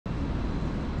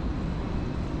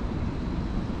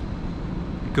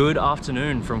Good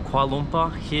afternoon from Kuala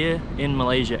Lumpur here in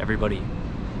Malaysia, everybody.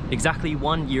 Exactly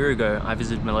 1 year ago, I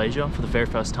visited Malaysia for the very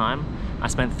first time. I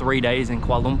spent 3 days in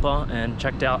Kuala Lumpur and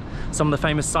checked out some of the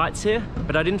famous sites here,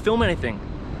 but I didn't film anything.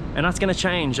 And that's gonna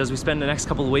change as we spend the next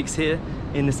couple of weeks here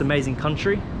in this amazing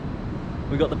country.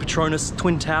 We got the Petronas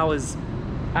Twin Towers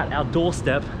at our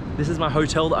doorstep. This is my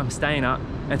hotel that I'm staying at,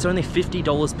 and it's only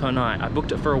 $50 per night. I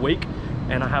booked it for a week,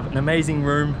 and I have an amazing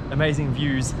room, amazing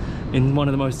views in one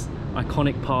of the most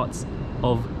iconic parts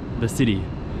of the city.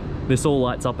 This all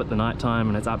lights up at the night time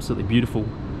and it's absolutely beautiful.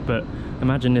 But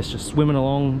imagine this, just swimming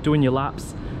along, doing your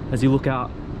laps as you look out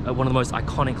at one of the most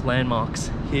iconic landmarks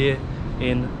here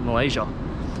in Malaysia.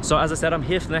 So as I said, I'm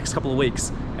here for the next couple of weeks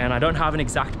and I don't have an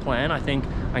exact plan. I think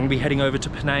I'm gonna be heading over to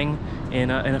Penang in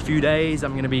a few days.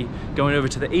 I'm gonna be going over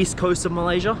to the east coast of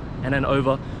Malaysia and then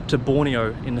over to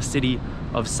Borneo in the city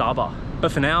of Sabah.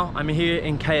 But for now, I'm here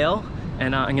in KL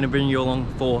and I'm gonna bring you along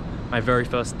for my very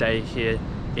first day here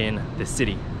in this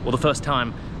city. Well, the first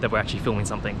time that we're actually filming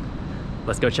something.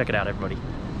 Let's go check it out, everybody.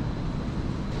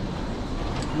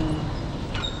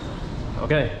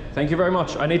 Okay, thank you very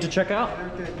much. I need to check out.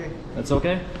 Okay. That's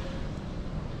okay.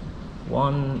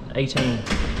 118.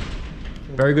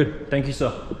 Very good. Thank you,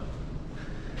 sir.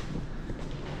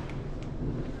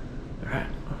 All right.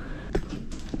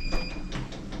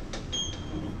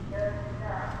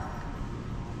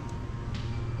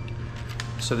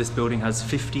 So this building has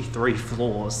 53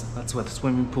 floors. That's where the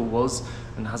swimming pool was,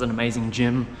 and has an amazing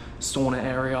gym, sauna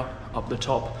area up the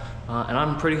top. And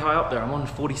I'm pretty high up there. I'm on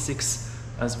 46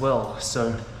 as well.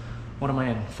 So what am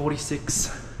I in?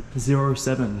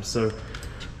 4607. So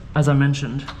as I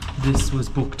mentioned, this was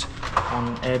booked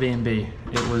on Airbnb.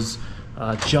 It was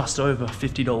just over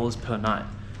 $50 per night,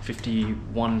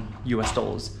 51 US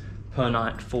dollars per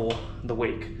night for the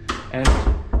week. And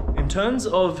in terms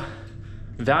of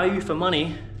value for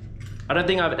money, I don't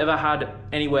think I've ever had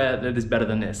anywhere that is better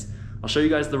than this. I'll show you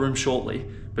guys the room shortly,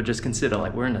 but just consider,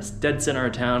 like, we're in the dead center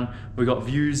of town. We got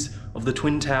views of the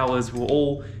Twin Towers. We're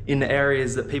all in the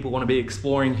areas that people want to be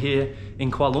exploring here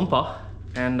in Kuala Lumpur,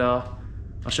 and I'll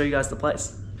show you guys the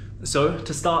place. So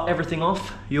to start everything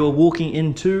off, you're walking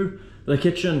into the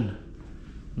kitchen.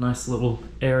 Nice little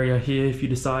area here if you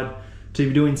decide to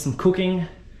be doing some cooking,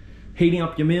 heating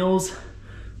up your meals.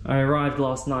 I arrived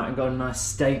last night and got a nice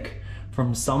steak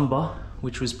from Samba,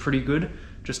 which was pretty good,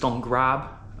 just on Grab.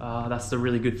 That's the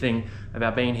really good thing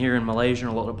about being here in Malaysia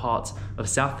and a lot of parts of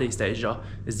Southeast Asia,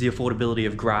 is the affordability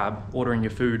of Grab, ordering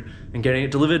your food and getting it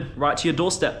delivered right to your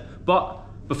doorstep. But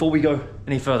before we go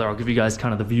any further, I'll give you guys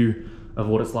kind of the view of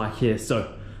what it's like here.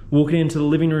 So walking into the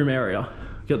living room area,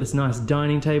 got this nice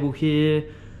dining table here,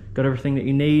 got everything that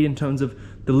you need in terms of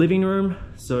the living room.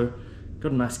 So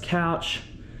got a nice couch.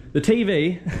 The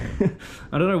TV,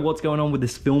 I don't know what's going on with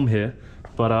this film here,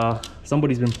 but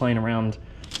somebody's been playing around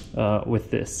with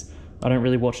this. I don't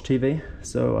really watch TV,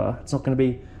 so it's not gonna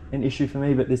be an issue for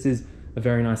me, but this is a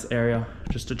very nice area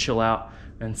just to chill out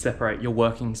and separate your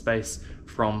working space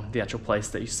from the actual place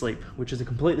that you sleep, which is a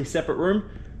completely separate room.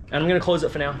 And I'm gonna close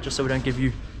it for now, just so we don't give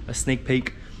you a sneak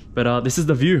peek. But this is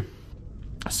the view.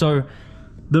 So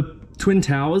the Twin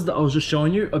Towers that I was just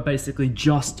showing you are basically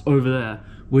just over there.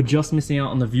 We're just missing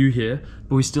out on the view here,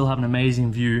 but we still have an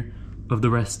amazing view of the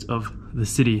rest of the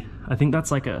city. I think that's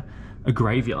like a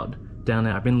graveyard down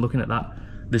there. I've been looking at that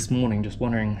this morning, just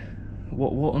wondering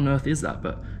what on earth is that?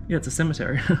 But yeah, it's a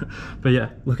cemetery. But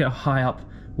yeah, look how high up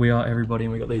we are, everybody.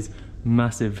 And we got these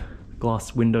massive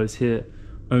glass windows here,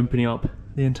 opening up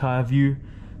the entire view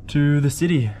to the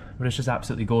city. But it's just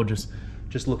absolutely gorgeous,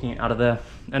 just looking out of there.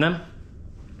 And then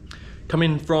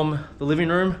coming from the living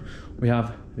room, we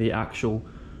have the actual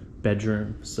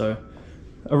bedroom. So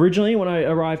originally when I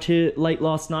arrived here late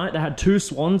last night, they had 2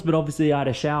 swans, but obviously I had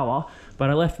a shower, but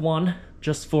I left one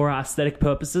just for aesthetic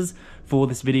purposes for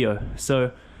this video.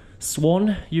 So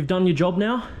swan, you've done your job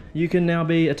now. You can now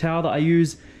be a towel that I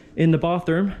use in the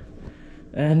bathroom.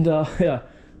 And yeah,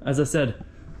 as I said,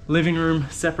 living room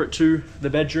separate to the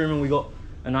bedroom, and we got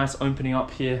a nice opening up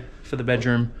here for the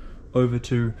bedroom over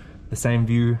to the same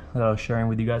view that I was sharing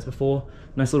with you guys before.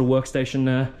 Nice little workstation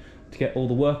there to get all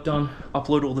the work done,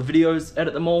 upload all the videos,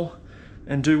 edit them all,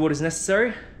 and do what is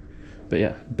necessary. But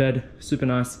yeah, bed, super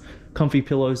nice, comfy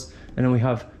pillows, and then we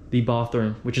have the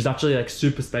bathroom, which is actually like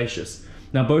super spacious.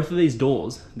 Now both of these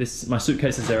doors, my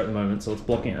suitcase is there at the moment, so it's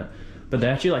blocking it, but they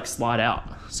actually like slide out,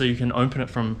 so you can open it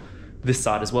from this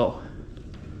side as well.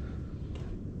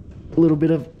 A little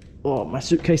bit of, oh, my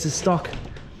suitcase is stuck.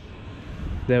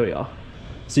 There we are.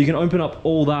 So you can open up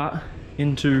all that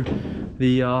into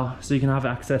the, so you can have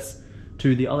access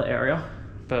to the other area.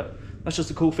 But that's just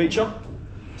a cool feature.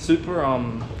 Super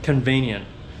convenient.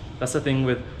 That's the thing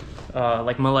with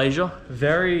like Malaysia,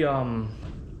 very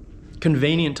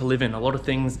convenient to live in. A lot of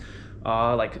things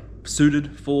are like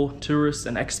suited for tourists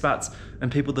and expats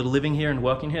and people that are living here and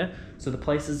working here. So the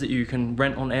places that you can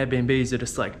rent on Airbnbs are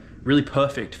just like really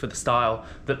perfect for the style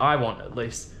that I want, at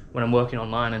least when I'm working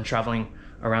online and traveling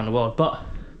around the world. But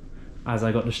as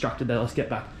I got distracted there, let's get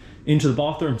back into the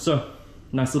bathroom. So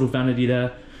nice little vanity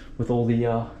there with all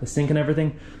the sink and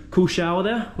everything. Cool shower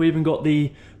there. We even got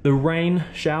the rain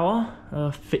shower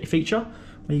feature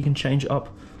where you can change it up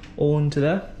all into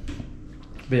there.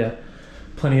 But yeah,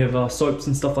 plenty of soaps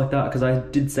and stuff like that, because I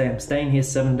did say I'm staying here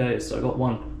 7 days, so I got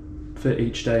one for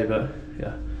each day. But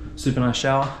yeah, super nice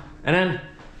shower. And then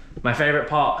my favorite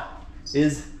part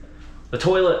is the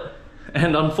toilet.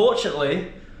 And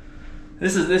unfortunately,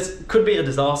 this could be a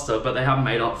disaster, but they have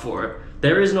made up for it.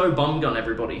 There is no bum gun,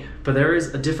 everybody, but there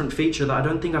is a different feature that I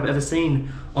don't think I've ever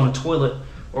seen on a toilet,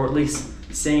 or at least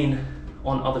seen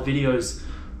on other videos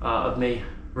of me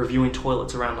reviewing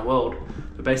toilets around the world.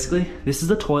 But basically, this is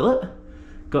the toilet.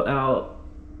 Got our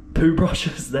poo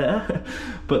brushes there,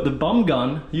 but the bum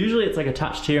gun, usually it's like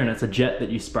attached here and it's a jet that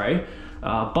you spray,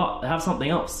 but they have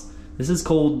something else. This is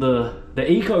called the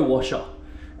eco washer,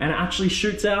 and it actually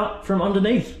shoots out from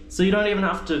underneath. So you don't even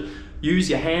have to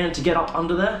use your hand to get up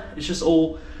under there. It's just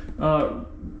all,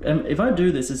 and if I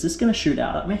do this, is this gonna shoot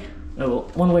out at me? Oh,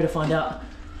 well, one way to find out.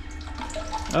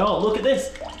 Oh, look at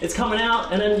this. It's coming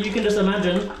out, and then you can just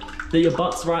imagine that your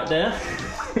butt's right there.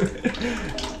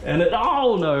 And it,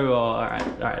 oh no, oh, all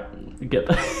right, get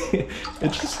that.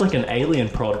 It's just like an alien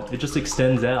prod. It just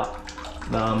extends out.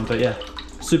 But yeah,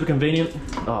 super convenient.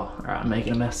 Oh, all right, I'm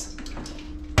making a mess.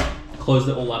 Closed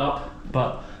it all that up.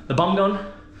 But the bum gun,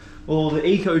 or the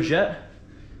Eco Jet,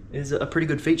 is a pretty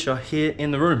good feature here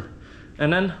in the room.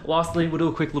 And then lastly, we'll do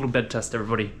a quick little bed test,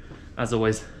 everybody. As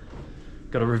always,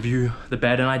 gotta review the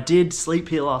bed. And I did sleep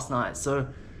here last night, so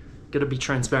gotta be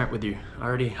transparent with you. I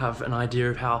already have an idea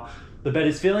of how the bed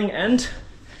is feeling, and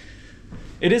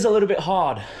it is a little bit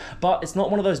hard, but it's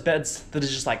not one of those beds that is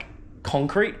just like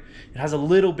concrete. It has a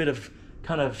little bit of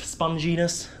kind of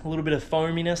sponginess, a little bit of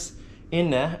foaminess in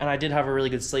there, and I did have a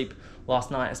really good sleep last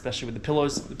night, especially with the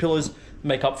pillows. The pillows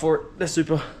make up for it. They're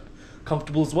super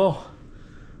comfortable as well.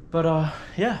 But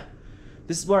yeah,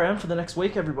 this is where I am for the next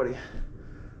week, everybody.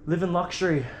 Live in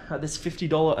luxury at this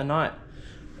 $50 a night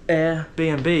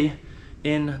Airbnb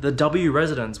in the W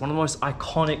Residence, one of the most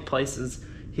iconic places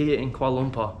here in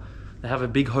Kuala Lumpur. They have a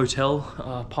big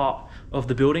hotel part of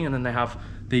the building, and then they have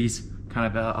these kind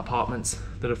of apartments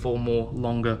that are for more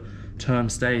longer term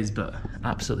stays, but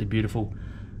absolutely beautiful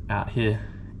out here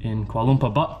in Kuala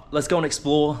Lumpur. But let's go and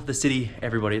explore the city,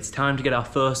 everybody. It's time to get our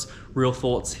first real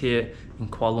thoughts here in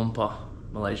Kuala Lumpur,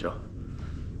 Malaysia.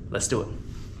 Let's do it.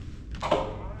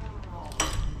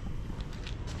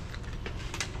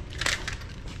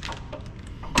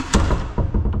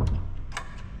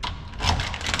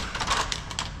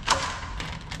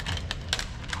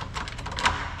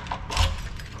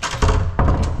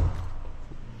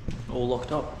 All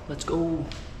locked up. Let's go.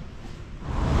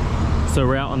 So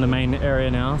we're out on the main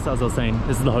area now. So as I was saying,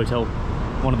 this is the hotel,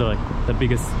 one of the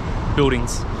biggest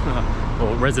buildings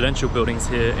or residential buildings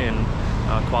here in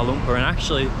Kuala Lumpur. And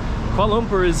actually, Kuala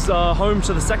Lumpur is home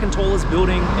to the second tallest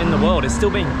building in the world. It's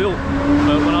still being built,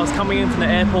 but when I was coming in from the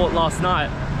airport last night,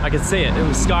 I could see it. It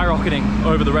was skyrocketing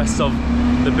over the rest of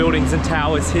the buildings and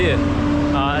towers here.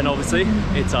 And obviously,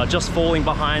 it's just falling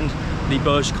behind the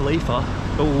Burj Khalifa.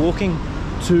 But we're walking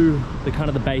to the kind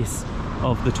of the base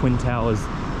of the Twin Towers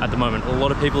at the moment. A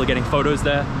lot of people are getting photos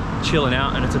there, chilling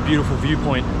out, and it's a beautiful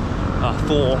viewpoint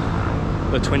for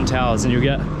the Twin Towers, and you'll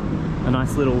get a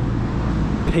nice little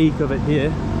peek of it here.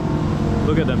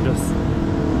 Look at them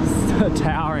just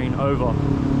towering over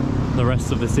the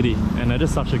rest of the city, and they're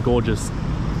just such a gorgeous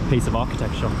piece of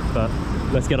architecture. But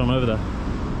let's get on over there.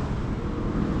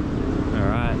 All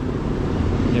right,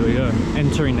 here we go,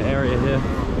 entering the area here.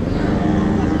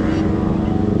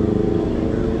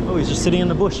 Oh, he's just sitting in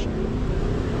the bush.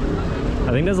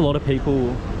 I think there's a lot of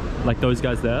people like those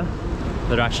guys there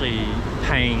that are actually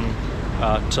paying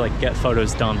to like get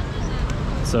photos done.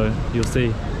 So you'll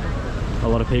see a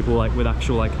lot of people like with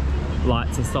actual like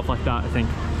lights and stuff like that. I think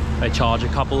they charge a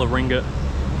couple of ringgit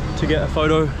to get a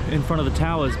photo in front of the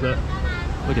towers, but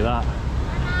look at that.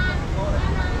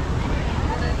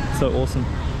 So awesome.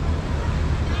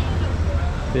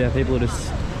 But yeah, people are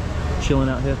just chilling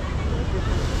out here.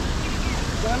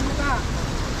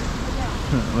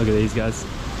 Look at these guys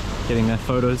getting their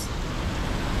photos.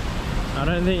 I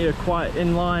don't think you're quite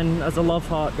in line as a love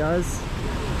heart, guys.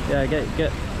 Yeah,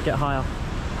 get higher.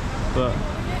 But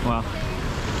wow.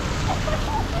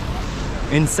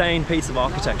 insane piece of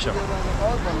architecture.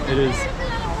 It is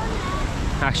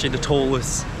actually the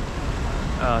tallest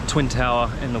twin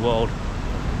tower in the world,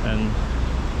 and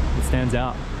it stands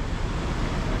out.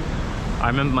 I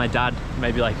remember my dad,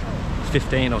 maybe like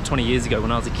 15 or 20 years ago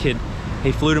when I was a kid,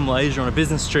 he flew to Malaysia on a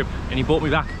business trip and he bought me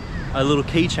back a little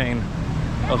keychain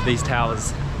of these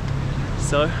towers.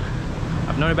 So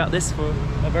I've known about this for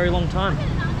a very long time.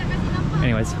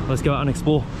 Anyways, let's go out and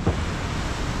explore.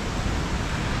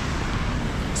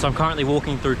 So I'm currently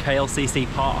walking through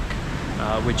KLCC Park,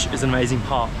 which is an amazing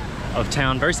part of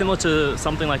town. Very similar to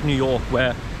something like New York,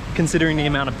 where considering the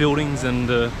amount of buildings and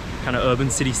the kind of urban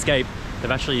cityscape,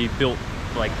 they've actually built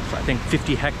like, I think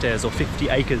 50 hectares or 50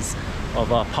 acres of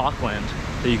parkland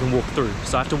that you can walk through.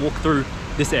 So I have to walk through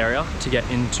this area to get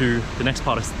into the next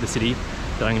part of the city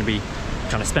that I'm going to be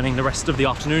kind of spending the rest of the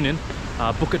afternoon in.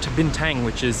 Bukit Bintang,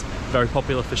 which is very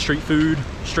popular for street food,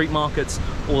 street markets,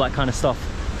 all that kind of stuff.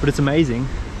 But it's amazing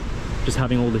just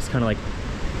having all this kind of like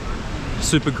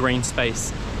super green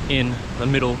space in the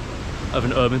middle of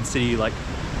an urban city like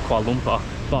Kuala Lumpur.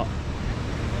 But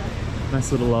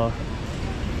nice little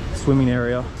swimming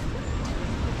area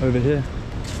over here,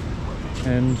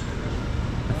 and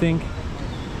I think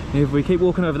if we keep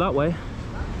walking over that way,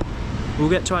 we'll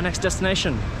get to our next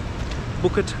destination,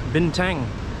 Bukit Bintang.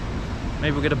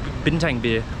 Maybe we'll get a Bintang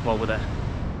beer while we're there.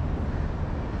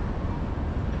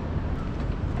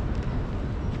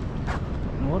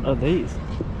 What are these?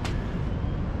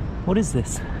 What is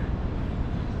this?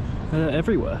 They're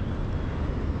everywhere.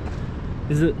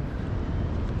 Is it?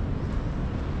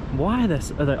 Why are they?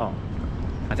 Are they? Oh,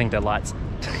 I think they're lights.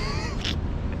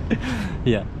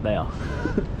 Yeah, they are.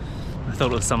 I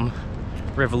thought it was some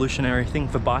revolutionary thing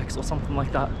for bikes or something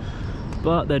like that,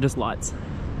 but they're just lights.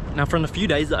 Now, from the few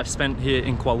days that I've spent here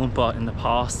in Kuala Lumpur in the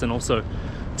past and also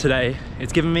today,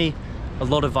 it's given me a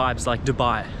lot of vibes like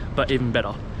Dubai, but even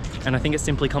better. And I think it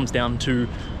simply comes down to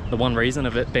the one reason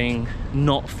of it being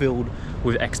not filled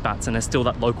with expats, and there's still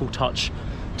that local touch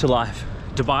to life.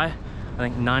 Dubai, I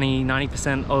think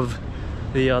 90% of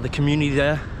the community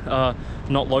there are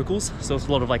not locals, so it's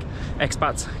a lot of like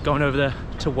expats going over there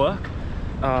to work.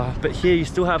 But here you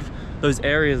still have those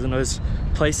areas and those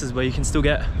places where you can still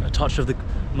get a touch of the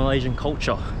Malaysian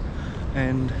culture,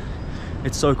 and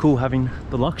it's so cool having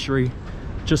the luxury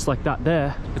just like that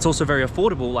there. It's also very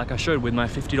affordable, like I showed with my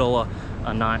 $50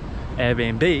 a night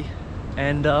Airbnb,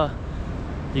 and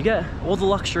you get all the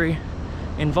luxury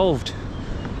involved.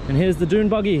 And here's the dune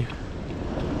buggy.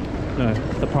 No,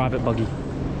 the private buggy.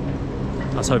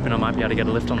 I was hoping I might be able to get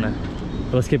a lift on there,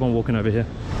 but let's keep on walking over here.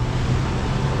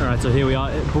 Alright, so here we are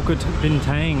at Bukit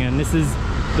Bintang, and this is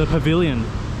the pavilion.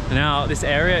 Now, this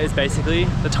area is basically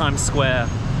the Times Square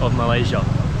of Malaysia.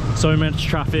 So much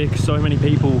traffic, so many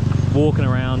people walking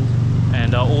around,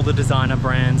 and all the designer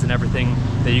brands and everything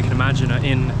that you can imagine are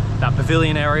in that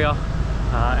pavilion area.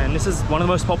 And this is one of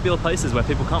the most popular places where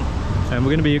people come. And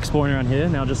we're going to be exploring around here.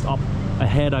 Now, just up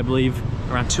ahead, I believe,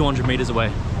 around 200 meters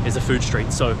away is a food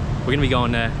street. So we're going to be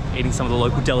going there, eating some of the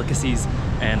local delicacies,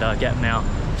 and getting our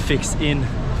fix in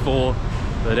for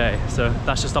the day. So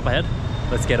that's just up ahead.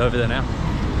 Let's get over there now.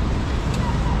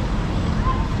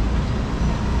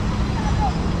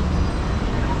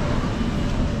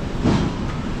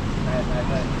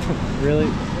 Really?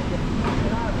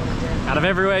 Out of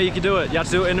everywhere you could do it, you have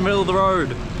to do it in the middle of the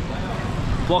road,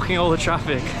 blocking all the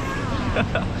traffic.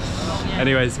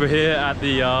 Anyways, we're here at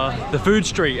the food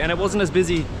street, and it wasn't as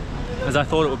busy as I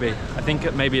thought it would be. I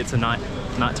think maybe it's a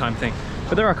nighttime thing,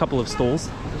 but there are a couple of stalls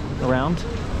around.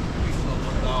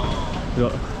 We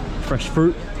got fresh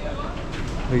fruit.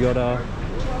 We got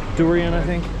durian, I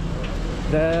think.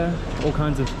 There, all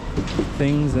kinds of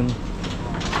things and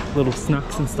little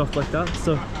snacks and stuff like that.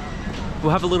 So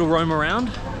we'll have a little roam around,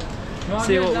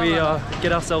 see what we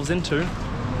get ourselves into,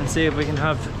 and see if we can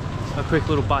have a quick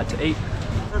little bite to eat.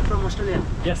 You're from Australia?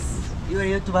 Yes. You're a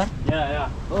YouTuber? Yeah.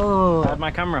 Oh. I have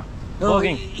my camera. Oh,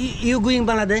 Vlogging. You going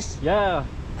Bangladesh? Yeah.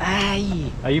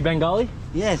 Aye. Are you Bengali?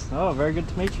 Yes. Oh, very good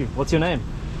to meet you. What's your name?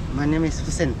 My name is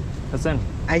Hussein. Hussein.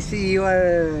 I see your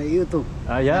YouTube.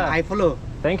 Yeah. I follow.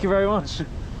 Thank you very much.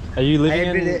 Are you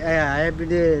living I every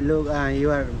day look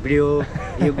your video.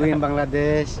 You go in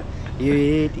Bangladesh. You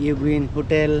eat. You go in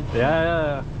hotel.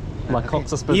 Yeah. Like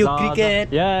Cox's Bazar. You cricket.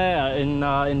 Yeah, in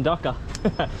Dhaka.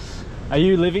 Are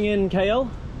you living in KL?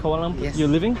 Kuala Lumpur? Yes. You're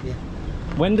living? Yeah.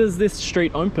 When does this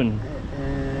street open?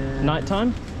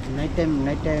 Nighttime?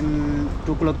 Nighttime,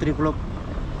 2 o'clock, 3 o'clock.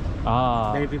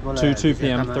 Ah, Very people 2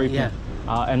 p.m., 3 p.m.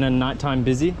 Yeah. And then nighttime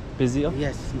busier?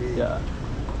 Yes. Yeah.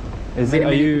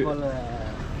 Many people,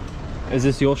 is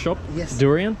this your shop? Yes.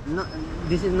 Durian? No,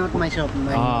 this is not my shop.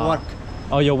 My work.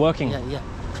 Oh, you're working? Yeah.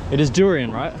 It is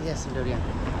durian, right? Yes, durian.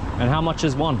 And how much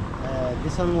is one?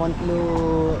 This one 1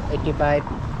 kilo 85,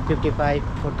 55,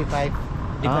 45.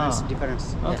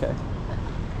 Difference. Yeah. Okay.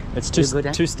 It's too good,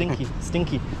 eh? too stinky.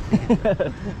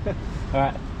 All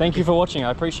right. Thank you for watching.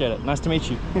 I appreciate it. Nice to meet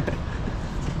you.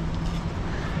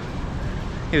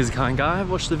 He was a kind guy. I've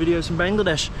watched the videos from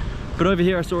Bangladesh, but over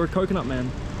here I saw a coconut man,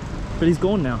 but he's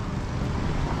gone now.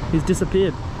 He's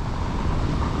disappeared.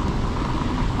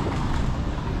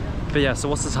 But yeah, so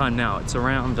what's the time now? It's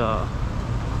around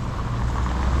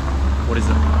what is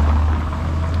it?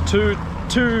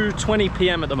 2:20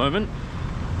 p.m. at the moment.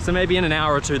 So maybe in an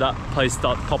hour or two that place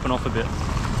starts popping off a bit.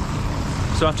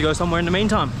 So I have to go somewhere in the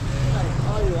meantime.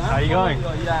 How are you going?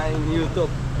 Yeah, in YouTube.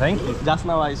 Thank you. Just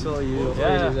now I saw you.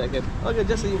 Yeah. Okay,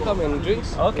 just you come and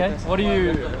drinks. Okay. What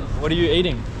are you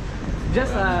eating?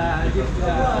 Just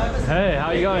Hey, how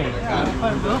are you going?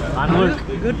 I'm Luke.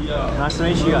 Good. Nice to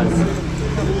meet you guys.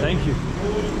 Thank you.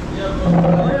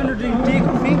 What do you want to drink? Tea,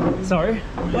 coffee? Sorry?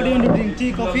 What do you want to drink?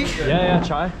 Tea, coffee? Yeah,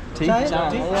 chai. Tea?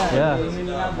 Chai? Yeah.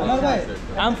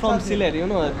 I'm from Sylhet, you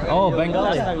know. Oh,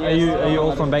 Bengali. Are you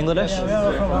all from Bangladesh? Yeah, we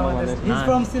are from Bangladesh. He's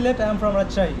from Sylhet, I am from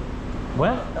Rajshahi.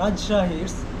 Where? Rajshahi.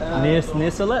 It's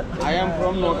Near Sylhet? I am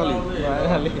from locally.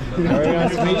 Very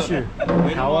nice to meet you.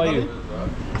 How are you?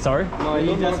 Sorry? No,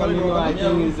 he just I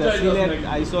think it's Sylhet.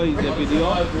 I saw his video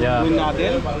Yeah. with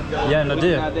Nadel. Yeah,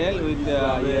 Nadir. Nadel with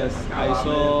yes, I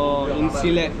saw in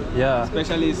Sylhet. Yeah.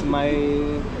 Especially it's my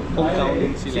hometown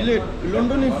in Sylhet.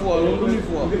 London.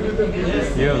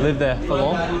 You have lived there for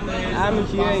long? I'm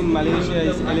here in Malaysia.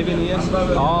 It's 11 years.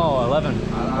 Oh, 11.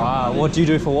 Wow. What do you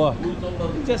do for work?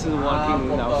 Just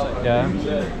working outside.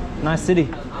 Yeah. Nice city.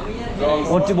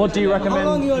 What do you How long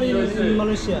recommend? you are in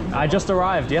Malaysia? I just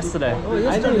arrived yesterday.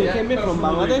 I know you came in from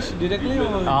Bangladesh directly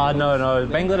or No.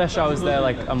 Bangladesh, I was there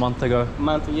like a month ago.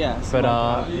 month? Yes. But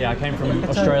yeah, I came from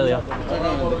Australia.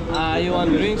 You want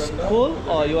drinks cool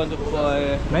or you want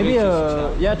to Maybe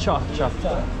yeah, cha.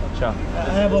 I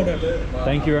have ordered.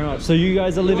 Thank you very much. So you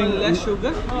guys are living? less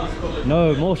sugar?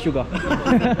 No, more sugar.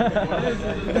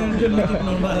 Don't make it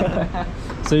normal.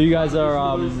 So you guys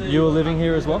are you are living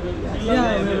here as well?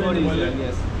 Yeah, Everybody is there,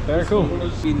 yes. Very cool.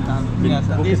 Bintang. Yes,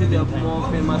 this is the more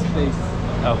famous place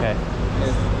Okay.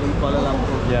 yes, in Kuala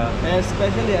Lumpur. Yeah. And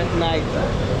especially at night.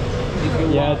 If you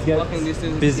Yeah, walk, it gets walking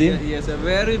distance, busy? Yes,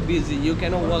 very busy. You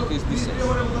cannot walk this distance.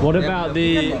 What about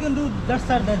you the? can do that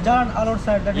side, the Jan Alor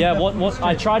side. That is Yeah. the What? street.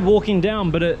 I tried walking down,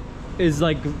 but it is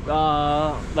like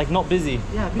not busy.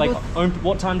 Yeah, Like because-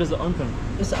 what time does it open?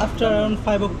 It's after around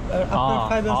 5 after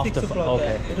 5 or 6 after o'clock.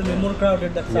 okay. Yeah. It will be more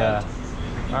crowded that side.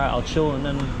 Yeah. All right, I'll chill and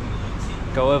then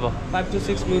go over. 5 to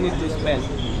 6 minutes to spend.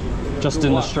 Just to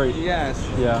in the walk. street. Yes.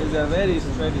 Yeah. It's a very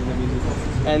straight is a busy.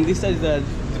 And this is the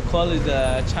call is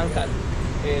the Changkat.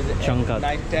 Changkat.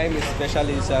 Night time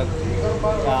especially is a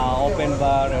open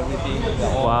bar, everything.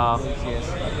 Wow. Yes.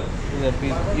 It's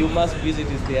a you must visit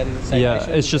it there.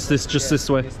 Yeah, it's just this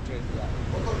way.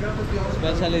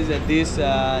 Especially this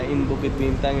in Bukit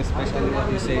Bintang, especially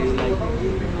what you say is like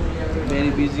very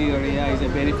busy area. It's a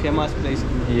very famous place.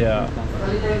 Yeah.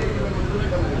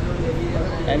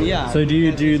 And yeah. So do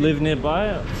you live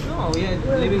nearby? No, we are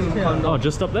living in condo. Oh,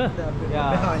 just up there.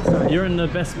 Yeah. You're in the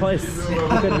best place.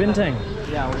 Bukit Bintang.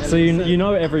 Yeah. we are So you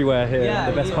know everywhere here, yeah,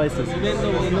 the best places. Even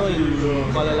though we know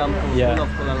in Kuala Lumpur, Yeah. full of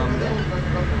Kuala Lumpur.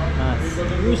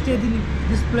 Nice. We stayed in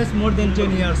this place more than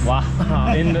 10 years. Wow.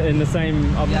 in the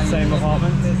same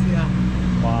apartment. Yes,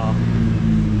 yeah. Wow.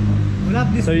 We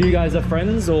love this. So you guys are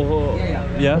friends or?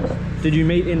 Yeah. Did you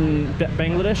meet in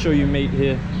Bangladesh or you meet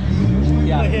here?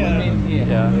 Yeah, Here. we made here.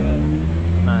 Yeah.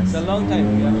 Nice. It's a long time.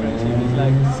 We are friendship. It's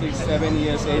like 6, 7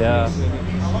 years, 8 Yeah. years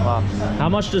maybe. Wow. How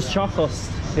much does cha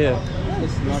cost here?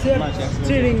 It's not Here, much expensive.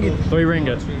 3 ringgit. 3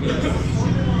 ringgit.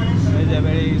 It's a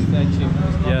very cheap.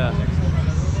 It's not Yeah. much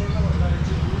expensive.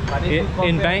 But if you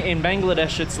In compare- in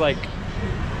Bangladesh it's like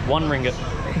 1 ringgit.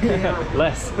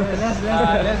 Less. Less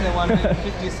less than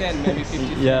 150 cent, maybe 50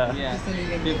 cent. Yeah.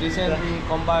 50 cent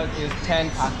compared is 10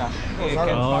 taka. You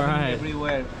can All find right.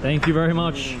 everywhere. Thank you very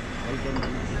much.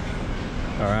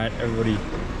 All right, everybody.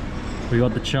 We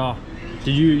got the cha.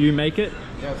 Did you make it?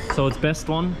 Yes. So it's best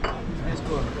one. It's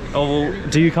good. Oh, well,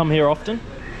 do you come here often?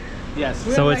 Yes.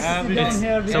 So like it's to sit down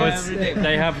here, so yeah, it's every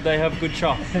day. they have good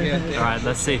cha. Yeah. All right,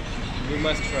 let's see. You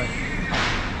must try.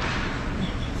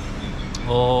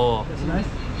 Oh, That's nice.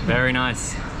 very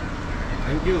nice.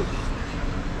 Thank you.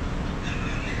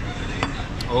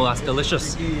 Oh, that's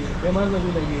delicious.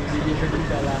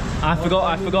 I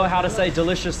forgot how to say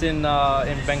delicious in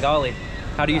Bengali.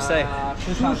 How do you say?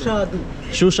 Sushadu.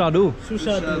 Shushadu.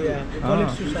 Sushadu, yeah. We call it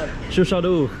Ah.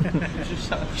 Sushadu. Shushadu.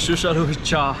 Shushadu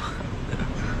cha.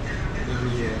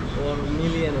 or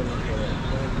million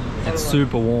only. It's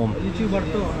super warm.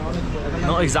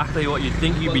 Not exactly what you'd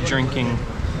think you'd be drinking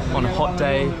on a hot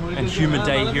day and humid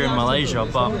day here in Malaysia,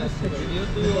 but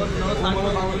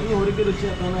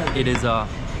it is a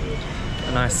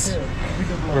nice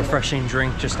refreshing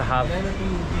drink just to have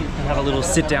and have a little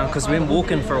sit down, because we've been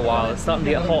walking for a while. It's starting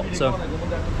to get hot, so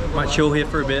might chill here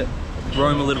for a bit,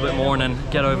 roam a little bit more, and then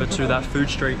get over to that food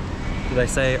street that they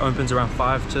say opens around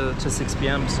 5 to 6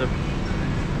 p.m. so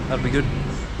that'd be good.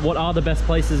 What are the best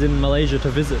places in Malaysia to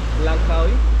visit?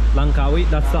 Langkawi. Langkawi,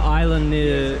 that's the island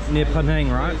near Penang,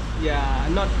 right? Yeah,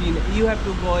 not Penang. You have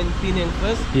to go in Penang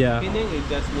first. Yeah. Penang is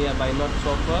just nearby, not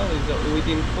so far. It's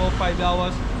within 4-5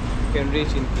 hours you can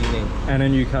reach in Penang. And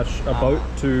then you catch a boat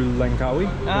to Langkawi?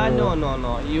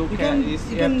 No. You You can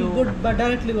can go but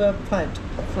directly by flight.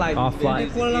 flight. Flight.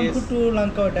 Kuala Lumpur to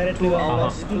Langkawi directly. 2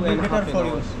 hours, It will be better for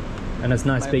you. And it's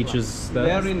nice beaches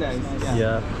there. Very nice.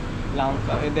 Yeah.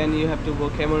 Langkawi. And then you have to go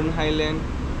Cameron Highland.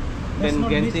 That's Then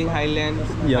not Genting Highland.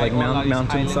 Yeah, like All mountain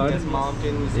islands, side? just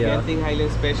mountains. Yeah. Genting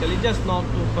Highland especially, just not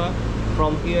too far.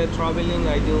 From here traveling,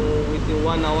 I do within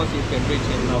 1 hour you can reach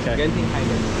in Okay. Genting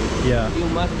Highland. Yeah. You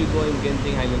must be going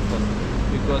Genting Highland first,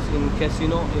 because in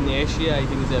casino in Asia, I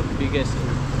think it's the biggest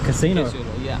Casino?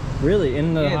 Yeah. Really?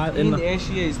 In the Yes, in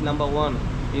Asia is #1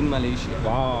 in Malaysia.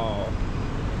 Wow.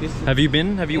 This Have you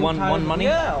been? Have you won entire- money?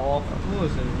 Yeah, of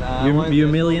course. And, You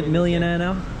millionaire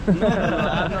now? No,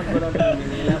 I'm not gonna be a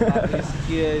millionaire, but this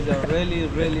here is a really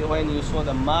when you saw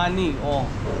the money,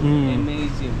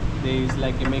 amazing. There is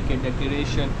like you make a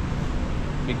decoration,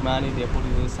 big money they put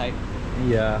it inside.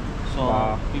 Yeah. So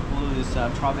Wow. people is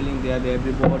traveling there,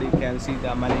 everybody can see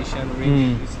the Malaysian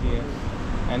ringgit is here,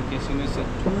 and casino is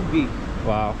too big.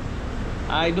 Wow.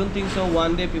 I don't think so.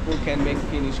 One day people can make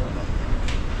finish on it,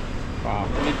 Wow.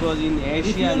 because in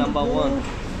If you Asia want to go #1.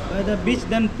 by the beach,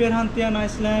 then Perhentian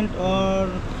Island or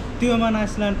Tioman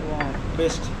Island, wow,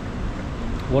 best.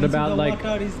 What You see about the like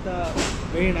water is the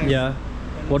very nice. yeah?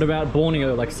 What about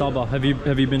Borneo, like Sabah? Have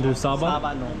you been to Sabah?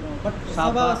 Sabah no. But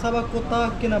Sabah- Sabah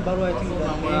Kota Kinabalu, I think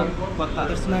Kota.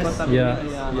 that's nice. Kota Yeah,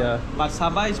 Bina, yeah. But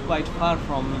Sabah is quite far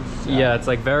from. Yeah, it's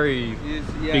like very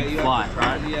big you have flight, to-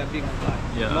 right? Yeah, big flight.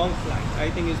 Yeah. Long flight. I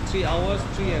think it's 3 hours,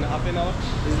 3.5 hours.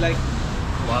 It's like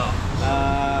wow.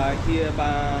 here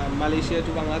by Malaysia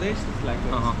to Bangladesh. It's like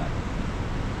that. Uh-huh. It's like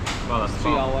Wow, that's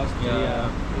 3 hours.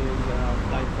 Yeah. Is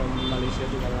flight from Malaysia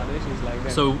to Bangladesh. It's like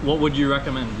that. So what would you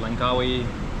recommend? Langkawi?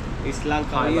 it's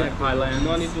Langkawi. Highlands.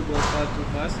 No need to go far too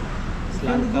fast. It's If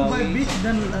you go by Langkawi. beach,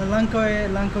 then Langkawi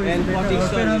And is better. Protection is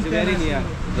Perhentian very near.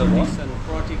 Island. The what?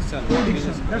 Protection.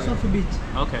 Protection, that's also beach.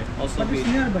 Okay. Also But it's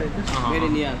big. nearby. That's Uh-huh. Very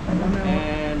near. 1 hour.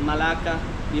 And Malacca,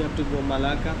 you have to go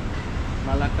Malacca.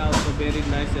 Malacca also very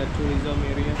nice tourism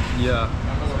area. Yeah.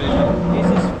 This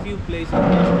is few places in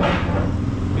Malaysia.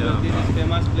 Because this is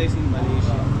famous place in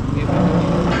Malaysia.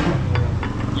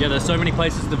 Yeah, there's so many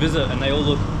places to visit, and they all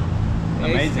look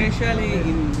amazing. Especially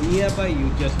in nearby,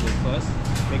 you just go first,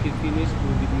 make it finish, go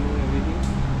with you everything.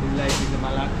 It's like in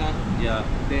Malacca, Yeah.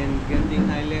 then Genting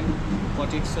Highland,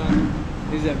 Protection.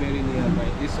 These are very nearby.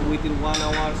 It's within 1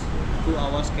 hour, 2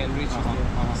 hours can reach here.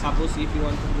 Suppose if you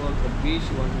want to go to the beach,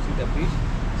 you want to see the beach.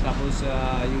 Suppose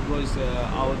you go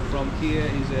out from here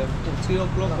is 3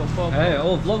 o'clock or 4 o'clock. Hey,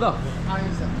 oh, vlogger.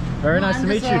 Very nice to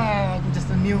meet you. Just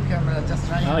a new camera, just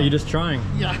trying. Oh, you're just trying.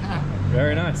 Yeah.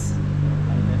 Very nice.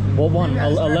 What one?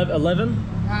 11?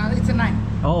 It's a 9.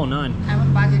 Oh, 9.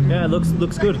 Haven't budget. Yeah, it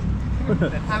looks good.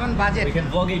 Haven't budget. We can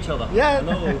vlog each other. Yeah.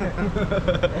 Hello.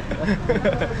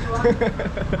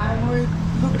 I'm with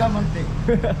Look Damant.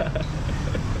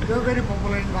 You're very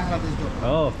popular in Bangladesh though.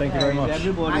 Oh, thank you very much.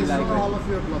 Everybody I like saw all it. of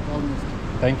your vlog almost.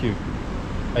 Thank you.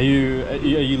 Are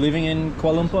you living in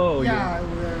Kuala Lumpur? Or Yeah,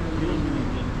 we're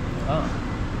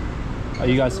Oh. Are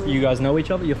you guys know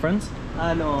each other? Your friends?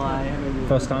 No, I haven't.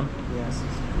 First time? Yes.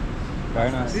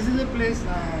 Very nice. This is a place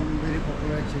I'm very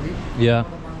popular actually. Yeah. For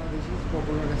the Bangladeshis,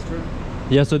 popular restaurant.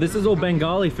 Yeah. So this is all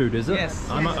Bengali food, is it? Yes.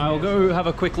 I'll go have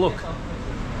a quick look.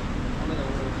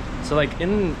 So like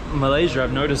in Malaysia,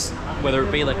 I've noticed whether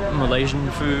it be like Malaysian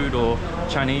food or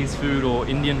Chinese food or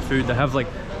Indian food, they have like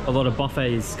a lot of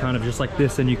buffets, kind of just like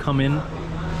this, and you come in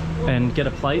and get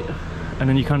a plate, and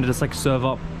then you kind of just like serve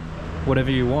up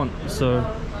whatever you want. So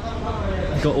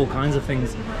you've got all kinds of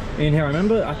things in here. I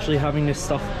remember actually having this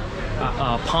stuff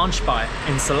at Panch Bai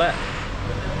in Sylhet.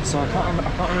 So I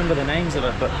can't remember the names of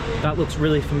it, but that looks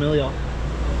really familiar.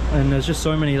 And there's just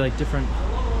so many like different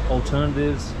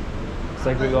alternatives. It's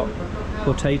like we got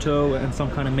potato and some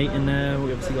kind of meat in there.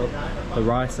 We obviously got the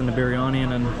rice and the biryani,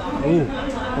 and then ooh,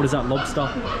 what is that? Lobster,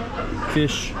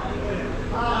 fish.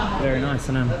 Very nice,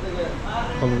 and then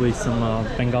probably some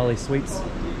Bengali sweets.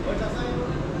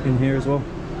 in here as well.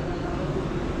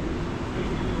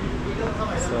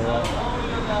 So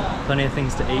plenty of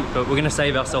things to eat, but we're going to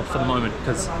save ourselves for the moment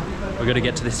because we're going to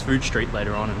get to this food street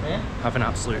later on and have an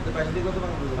absolute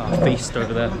feast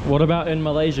over there. What about in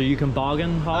Malaysia? You can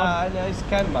bargain hard? No, it's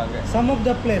can bargain. Some of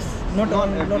the place, not all,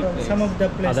 every place. some of the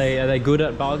place. Are they good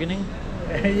at bargaining?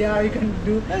 Yeah, you can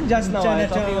do. Just now I'm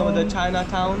talking about the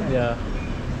Chinatown. Yeah.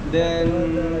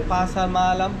 Then Pasar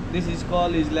Malam, this is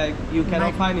called, is like you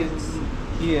cannot find it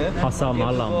here. Pasar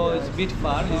Malam. So it's a bit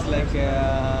far. It's like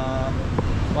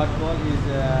what called is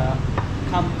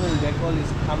kampung. They call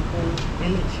it kampung.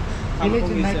 Village.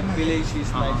 Kampung is night a market. village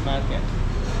is night market.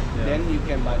 Then you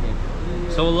can bargain.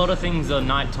 So a lot of things are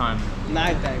nighttime.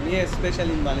 Night time, yes,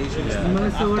 especially in Malaysia. Yeah.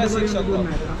 Malaysia, what After about 6 you do o'clock.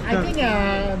 night? I think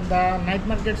the night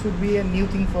market should be a new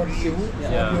thing for you,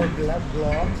 Yeah. for your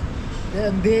vlogs.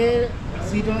 They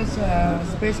sit on a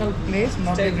special place,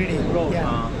 not Take every day. road.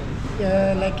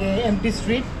 Yeah. Like a empty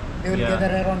street, they will Yeah.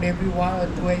 gather around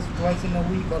twice in a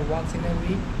week or once in a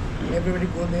week. Everybody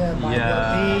go there, buy Yeah. their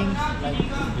things. Like,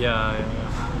 Yeah.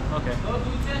 Okay.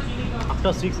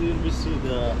 After 6, you will see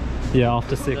the. Yeah,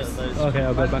 after 6. Okay,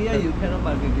 I'll go But back here there. you cannot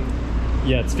bargain.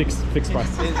 Yeah, it's fixed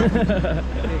price.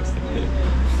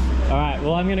 All right,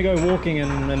 well, I'm gonna go walking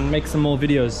and make some more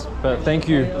videos. But thank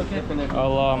you. Definitely.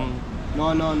 I'll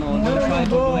No, don't try to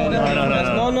do anything.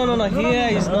 No. Here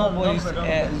is no voice.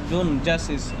 Don't just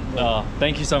is.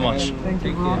 Thank you so much. Thank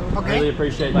you. Really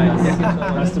appreciate you.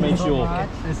 Nice to meet you all.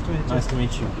 Nice to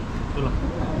meet you.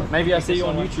 Maybe I see you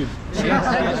on YouTube.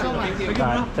 Thank you so much. All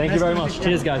right, thank you very much.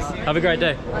 Cheers, guys. Have a great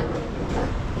day.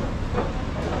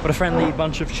 What a friendly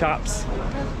bunch of chaps.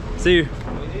 See you.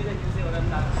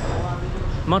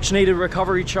 Much needed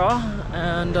recovery, Cha,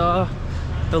 and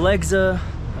the legs are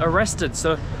rested,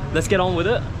 so let's get on with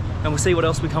it and we'll see what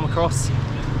else we come across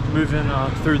moving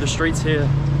through the streets here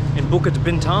in Bukit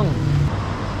Bintang.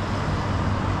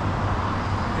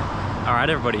 All right,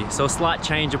 everybody, so a slight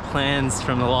change of plans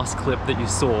from the last clip that you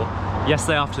saw.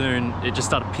 Yesterday afternoon, it just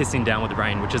started pissing down with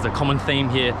rain, which is a common theme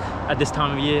here at this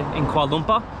time of year in Kuala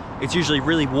Lumpur. It's usually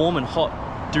really warm and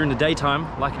hot during the daytime,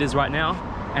 like it is right now,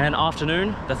 and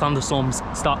afternoon, the thunderstorms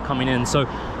start coming in. So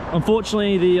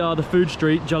unfortunately, the food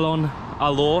street, Jalan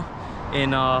Alor,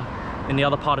 in the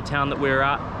other part of town that we were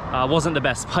at, wasn't the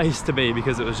best place to be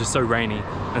because it was just so rainy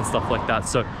and stuff like that.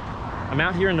 So I'm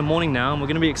out here in the morning now and we're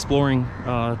gonna be exploring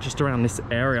just around this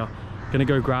area. Gonna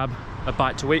go grab a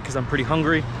bite to eat because I'm pretty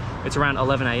hungry. It's around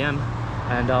 11 AM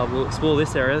and we'll explore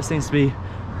this area. There seems to be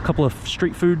a couple of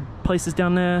street food places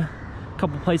down there, a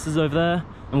couple places over there,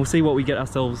 and we'll see what we get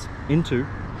ourselves into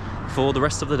for the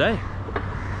rest of the day.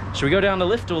 Should we go down the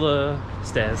lift or the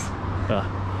stairs?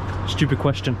 Stupid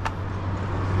question.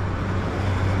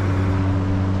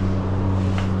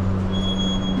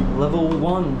 Level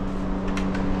 1.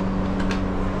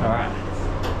 All right.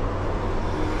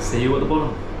 See you at the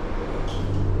bottom.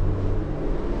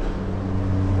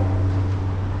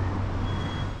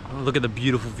 Look at the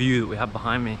beautiful view that we have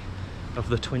behind me of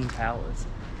the Twin Towers.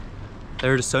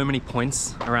 There are just so many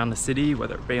points around the city,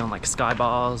 whether it be on like sky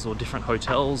bars or different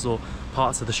hotels or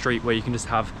parts of the street where you can just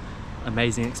have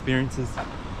amazing experiences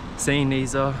seeing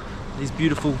these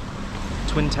beautiful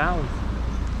Twin Towers.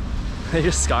 They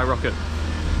just skyrocket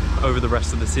over the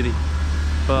rest of the city.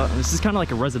 But this is kind of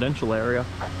like a residential area.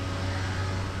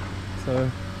 So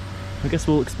I guess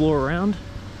we'll explore around.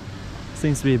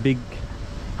 Seems to be a big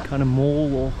kind of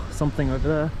mall or something over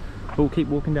there. But we'll keep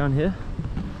walking down here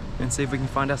and see if we can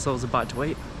find ourselves a bite to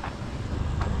eat.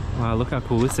 Wow, look how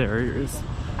cool this area is.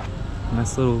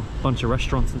 Nice little bunch of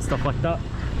restaurants and stuff like that.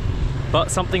 But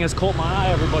something has caught my eye,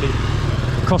 everybody.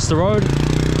 Across the road,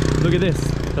 look at this,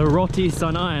 the roti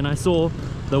sanai, and I saw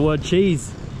the word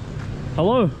cheese.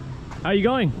 Hello, how are you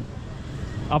going?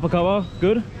 Apa khabar?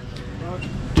 Good?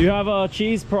 Do you have a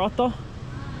cheese paratha?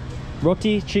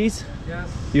 Roti cheese? yes,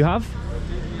 You have?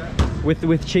 roti,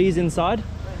 With cheese inside?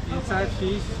 inside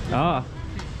fish, Ah.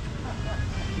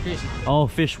 fish. Oh,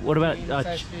 fish. What about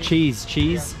cheese?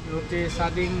 Cheese? Roti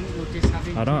sardine.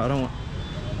 I don't want.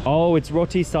 Oh, it's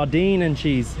roti sardine and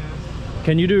cheese.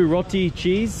 Can you do roti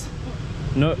cheese?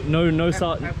 No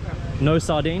sardine. No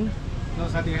sardine.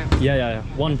 Yeah.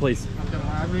 One, please.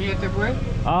 Have you here takeaway?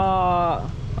 I'll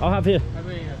have here. Have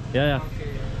you here? Yeah.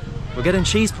 Okay. We're getting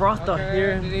cheese paratha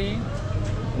here. Drink?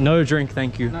 No drink,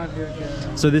 thank you. Not drink.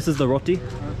 So this is the roti.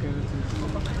 Okay.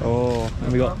 Oh,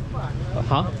 and we got.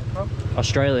 Huh?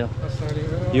 Australia.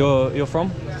 Sorry. You're from?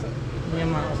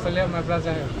 Myanmar. Australia, my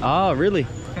brother. Ah, really?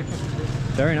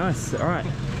 Very nice. All right.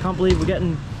 Can't believe we're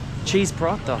getting cheese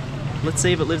paratha. Let's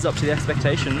see if it lives up to the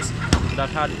expectations that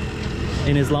I've had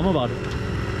in Islamabad.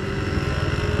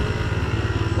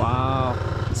 Wow.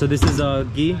 So this is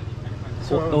ghee,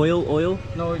 oil.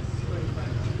 No, it's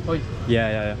oil.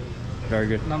 Yeah. Very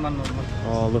good. No.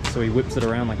 Oh, look, so he whips it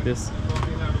around like this.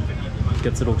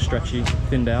 Gets it all stretchy,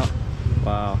 thinned out.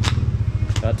 Wow,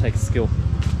 that takes skill.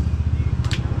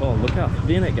 Oh, look how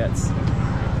thin it gets.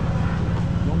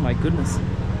 Oh my goodness.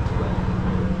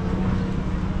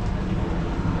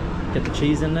 Get the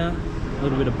cheese in there, a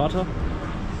little bit of butter,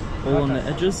 all on the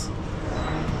edges.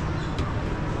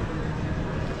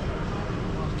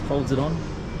 Folds it on.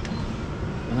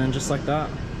 And then just like that,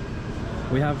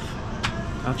 we have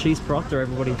our cheese paratha,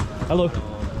 everybody. Hello.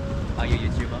 Are you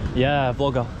YouTuber? Yeah,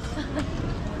 vlogger.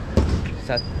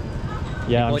 That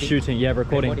Yeah, I'm recording? shooting. Yeah,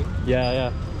 recording.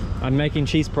 Yeah. I'm making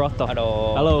cheese paratha.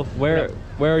 Hello. Hello. Where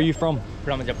are you from?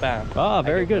 from Japan. Ah,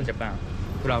 very good. From Japan.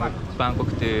 From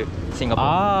Bangkok to Singapore.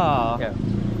 Ah, Yeah.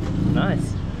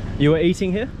 nice. You were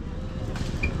eating here?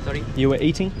 Sorry. You were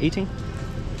eating? Eating?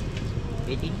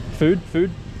 Food?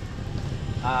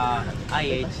 I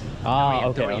ate.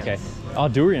 Ah, durian, okay. durians. Oh,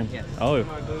 durian. Yes. Oh,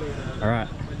 all right.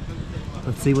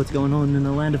 Let's see what's going on in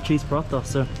the land of cheese paratha.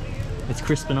 So it's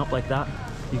crisping up like that.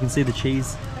 You can see the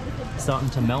cheese starting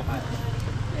to melt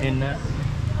in there.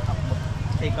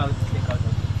 Take out.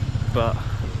 But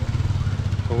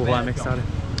oh, Where I'm from? excited.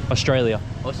 Australia.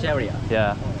 Australia.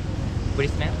 Yeah.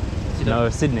 Brisbane. No,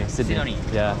 Sydney. Sydney.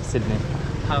 Yeah, Sydney.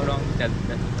 How long does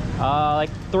that? Like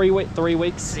 3 weeks. 3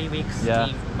 weeks. Yeah.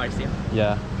 In Malaysia.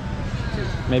 Yeah.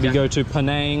 Maybe Just- go to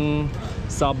Penang,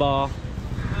 Sabah,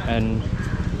 and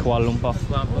Kuala Lumpur.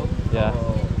 Kuala Yeah.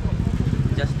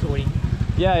 Just touring.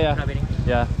 Yeah. Traveling.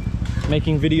 Yeah.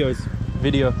 Making videos.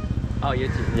 Video. Oh,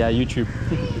 YouTube. Yeah, YouTube.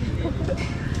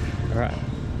 Alright.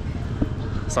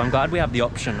 So I'm glad we have the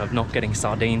option of not getting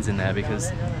sardines in there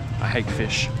because I hate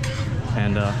fish.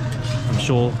 And I'm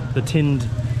sure the tinned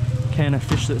can of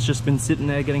fish that's just been sitting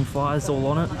there getting flies all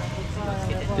on it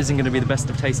isn't going to be the best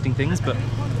of tasting things, but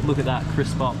look at that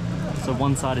crisp up. So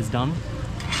one side is done.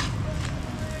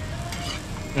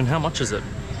 And how much is it?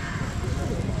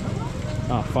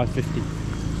 Ah,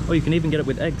 $5.50. Oh, you can even get it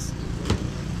with eggs.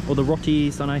 Or the roti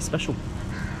sanai special.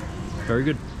 Very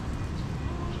good.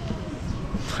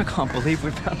 I can't believe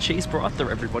we found cheese paratha,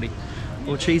 everybody.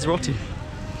 Or cheese roti.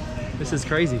 This is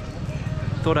crazy.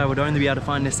 Thought I would only be able to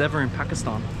find this ever in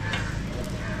Pakistan.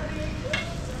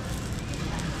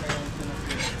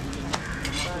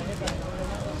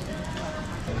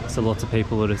 So lots of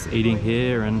people are just eating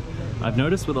here, and I've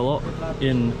noticed with a lot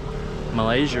in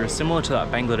Malaysia, similar to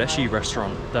that Bangladeshi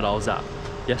restaurant that I was at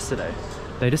yesterday,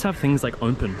 they just have things like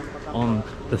open on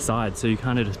the side, so you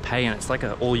kind of just pay and it's like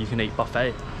a all-you-can-eat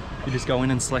buffet. You just go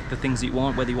in and select the things that you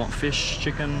want, whether you want fish,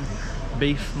 chicken,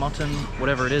 beef, mutton,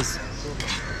 whatever it is.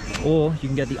 Or you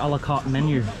can get the a la carte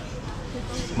menu,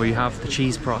 where you have the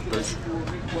cheese parathas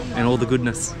and all the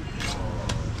goodness.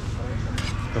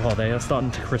 Oh, they are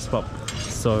starting to crisp up.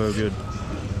 So good.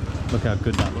 Look how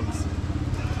good that looks.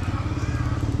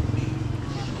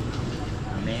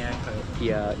 May I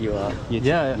hear your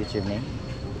Yeah. YouTube name?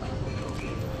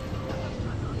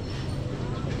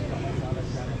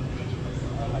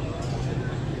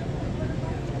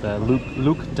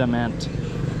 Luke Damant.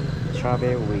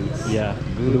 Travel with. Yeah,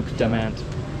 Luke Damant.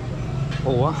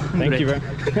 Oh, Thank you very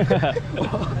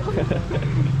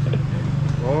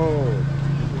Oh.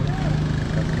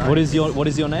 What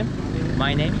is your name?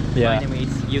 My name? Yeah. My name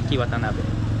is Yuki Watanabe.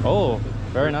 Oh,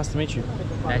 very nice to meet you.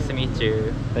 Nice to meet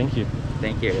you. Thank you.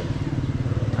 Thank you.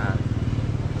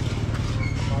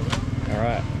 All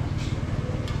right.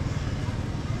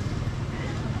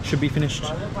 Should be finished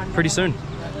pretty soon.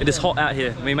 It is hot out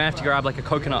here. We may have to grab like a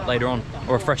coconut later on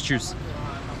or a fresh juice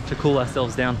to cool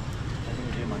ourselves down.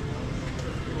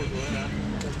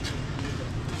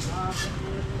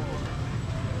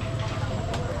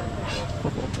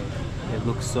 It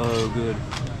looks so good.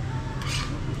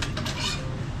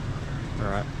 All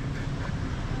right.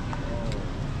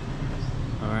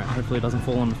 All right. Hopefully it doesn't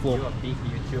fall on the floor. You're a big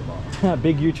YouTuber.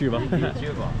 Big YouTuber. Big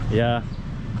YouTuber. Yeah.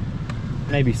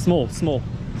 Maybe small. Small.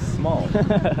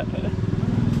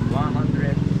 100,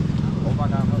 over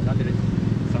 100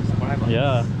 subscribers.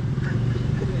 Yeah.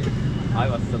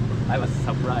 I was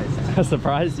surprised.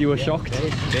 Surprised? You were shocked?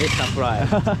 Very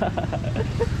surprised.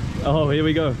 Oh, here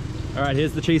we go. All right,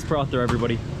 here's the cheese paratha,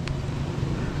 everybody.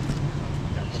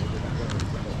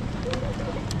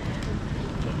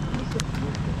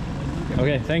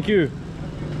 Okay, thank you.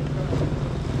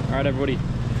 All right, everybody.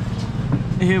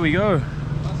 Here we go.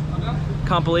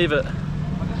 Can't believe it.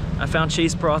 I found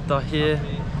cheese paratha here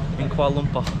in Kuala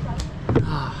Lumpur.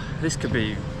 This could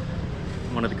be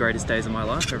one of the greatest days of my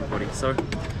life, everybody. So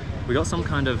we got some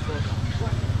kind of,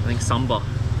 I think, samba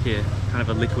here, kind of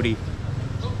a liquidy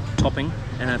topping,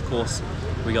 and of course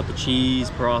We got the cheese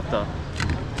paratha.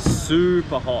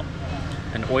 Super hot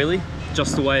and oily,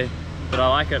 just the way that I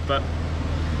like it. But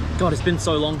God, it's been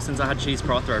so long since I had cheese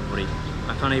paratha, everybody.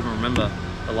 I can't even remember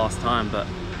the last time, but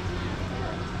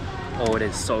oh, it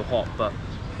is so hot. But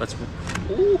let's,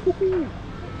 ooh,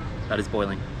 that is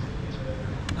boiling.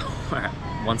 All right,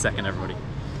 1 second, everybody.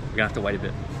 We're gonna have to wait a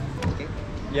bit. Okay.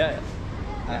 Yeah.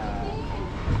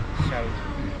 Shall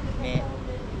me?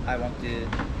 I want to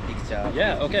picture.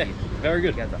 Yeah, okay. Very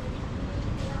good. Together.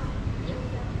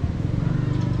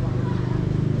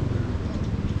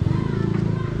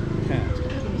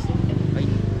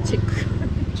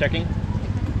 Checking.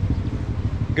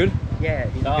 Good? Yeah,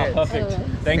 it's Ah, good. perfect.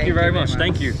 Thank you very much.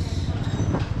 Thank you.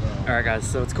 All right, guys,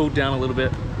 so it's cooled down a little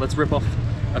bit. Let's rip off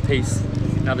a piece.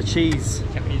 Now the cheese,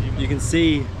 you can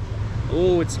see,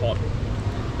 oh, it's hot.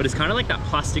 But it's kind of like that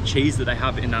plastic cheese that they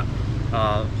have in that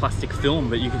plastic film,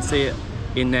 but you can see it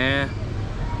in there.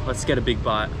 Let's get a big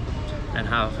bite and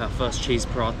have our first cheese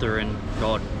paratha in,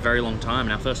 God, a very long time.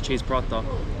 And our first cheese paratha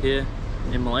here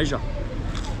in Malaysia.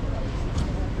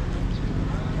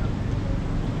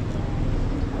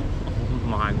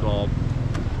 Oh my God.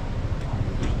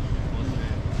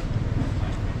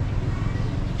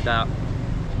 That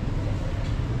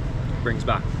brings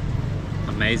back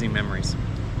amazing memories.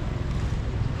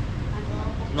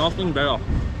 Nothing better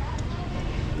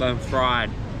than fried,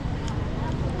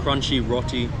 crunchy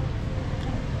roti,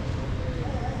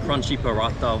 crunchy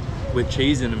paratha with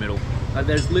cheese in the middle.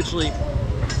 There's literally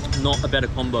not a better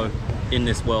combo in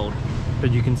this world.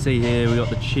 But you can see here we got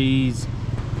the cheese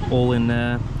all in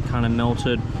there, kind of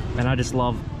melted, and I just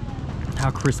love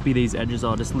how crispy these edges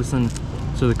are. Just listen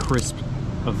to the crisp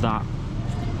of that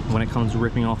when it comes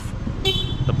ripping off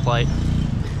the plate.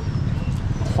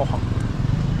 Oh.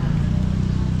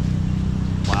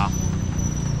 Wow.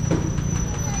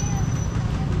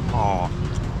 Oh,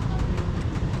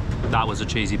 that was a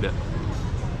cheesy bit,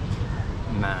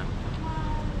 man.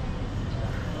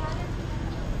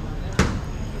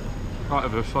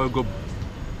 That was so good.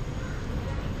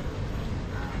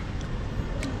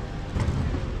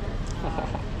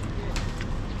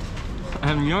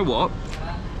 And you know what?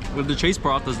 With the cheese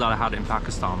parathas that I had in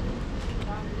Pakistan,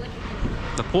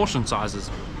 the portion sizes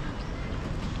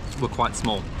were quite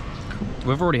small.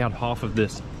 We've already had half of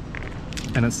this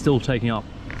and it's still taking up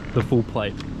the full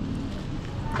plate.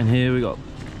 And here we got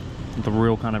the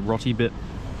real kind of roti bit.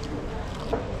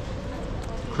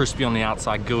 Crispy on the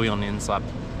outside, gooey on the inside.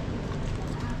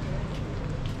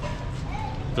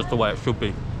 Just the way it should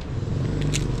be.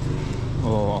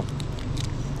 Oh,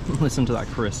 listen to that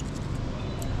crisp.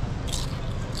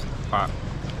 All right,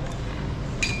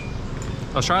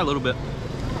 I'll try a little bit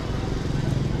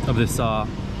of this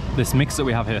this mix that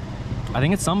we have here. I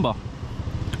think it's samba.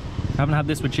 I haven't had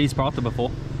this with cheese paratha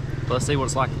before, but let's see what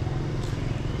it's like.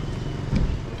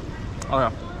 Oh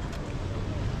yeah,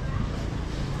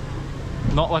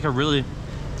 not like a really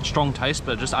strong taste,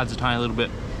 but it just adds a tiny little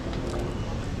bit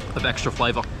of extra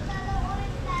flavor.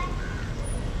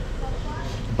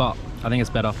 But I think it's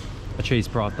better a cheese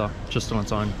paratha just on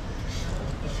its own.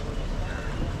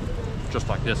 Just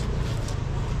like this.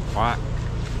 All right.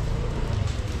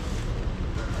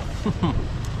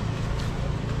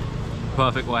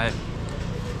 Perfect way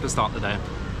to start the day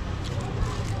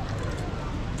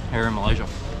here in Malaysia.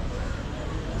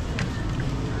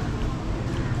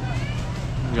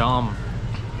 Yum.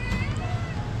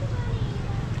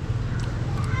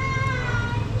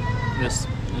 This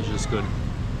is just good.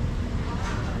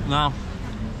 Now,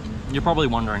 you're probably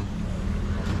wondering,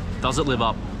 does it live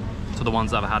up to the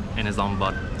ones that I've had in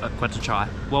Islamabad at Quetta Chai?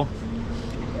 Well,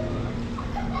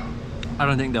 I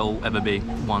don't think there'll ever be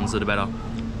ones that are better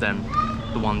than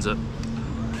the ones at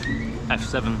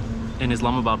F7 in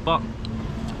Islamabad, but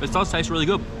it does taste really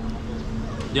good.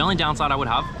 The only downside I would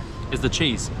have is the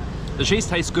cheese. The cheese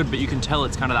tastes good, but you can tell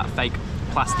it's kind of that fake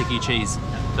plasticky cheese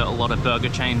that a lot of burger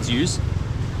chains use.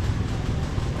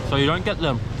 So you don't get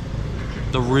the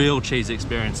real cheese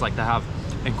experience like they have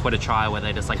in Quetta Chai, where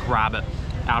they just like grab it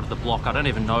out of the block. I don't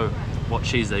even know what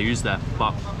cheese they use there,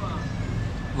 but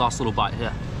last little bite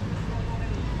here.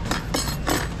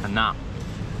 And that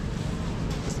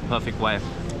is the perfect way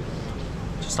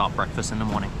to start breakfast in the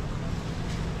morning.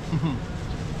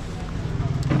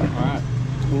 Alright,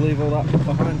 we'll leave all that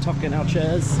behind, tuck in our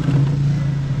chairs.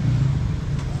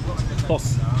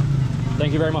 Boss,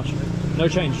 thank you very much. No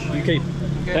change, you keep.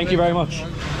 Okay, thank you very much.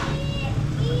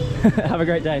 Have a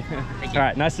great day.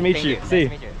 Alright, nice to meet you. See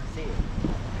you.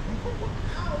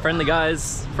 Friendly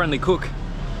guys, friendly cook,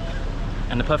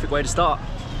 and the perfect way to start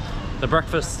the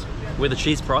breakfast with a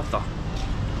cheese paratha.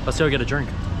 Let's go get a drink.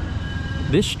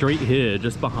 This street here,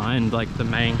 just behind like the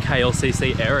main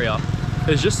KLCC area,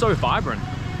 is just so vibrant.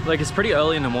 Like it's pretty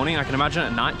early in the morning. I can imagine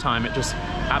at night time it just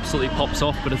absolutely pops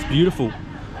off, but it's beautiful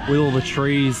with all the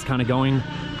trees kind of going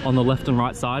on the left and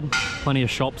right side. Plenty of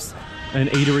shops and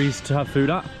eateries to have food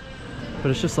at.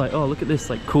 But it's just like, oh, look at this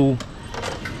like cool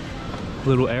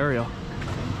little area.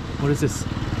 What is this?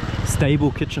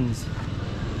 Stable Kitchens.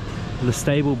 The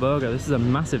Stable Burger. This is a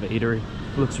massive eatery.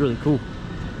 It looks really cool.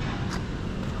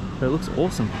 It looks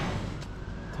awesome.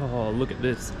 Oh, look at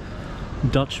this.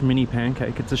 Dutch mini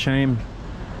pancake. It's a shame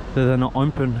that they're not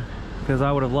open because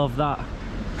I would have loved that.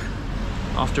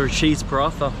 After a cheese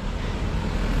paratha.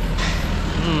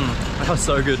 That was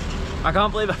so good. I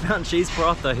can't believe I found cheese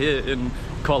paratha here in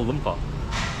Kuala Lumpur.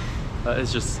 That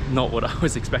is just not what I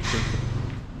was expecting.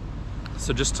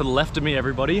 So just to the left of me,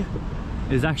 everybody,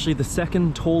 is actually the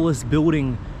second tallest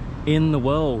building in the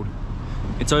world.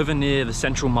 It's over near the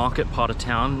central market part of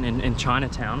town in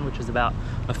Chinatown, which is about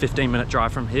a 15-minute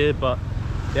drive from here. But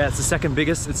yeah, it's the second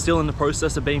biggest. It's still in the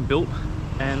process of being built,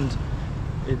 and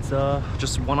it's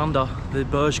just one under the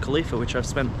Burj Khalifa, which I've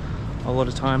spent a lot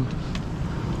of time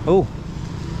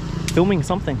filming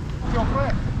something.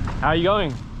 How are you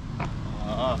going?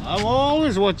 I'm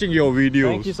always watching your videos.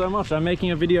 Thank you so much. I'm making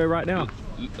a video right now.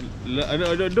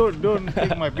 Don't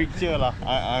take my picture lah.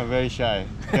 I'm very shy.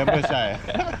 Camera shy.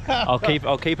 I'll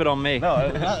keep it on me. No,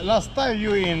 last time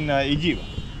you in Egypt.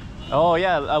 Oh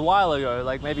yeah, a while ago,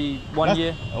 like maybe one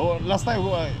year. Oh, last time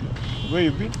where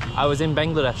you been? I was in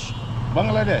Bangladesh.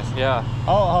 Bangladesh. Yeah.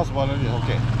 How's Bangladesh?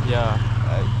 Okay. Yeah.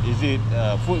 Is it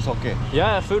food's okay?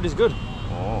 Yeah, food is good.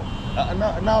 Oh.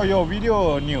 Now your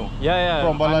video new. Yeah.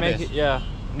 From Bangladesh. Yeah.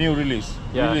 New release.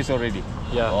 Yeah. Release already.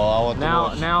 Yeah. Oh, I want to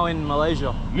watch. Now in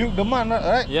Malaysia. Luke Damant,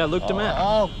 right? Yeah, Luke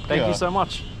Damant. Thank you so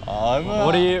much.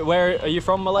 Where are you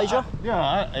from, Malaysia?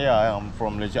 Yeah, I'm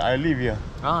from Malaysia. I live here.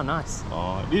 Ah, nice.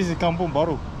 This is Kampung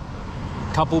Baru.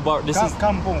 Kampung Baru. This is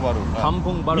Kampung Baru.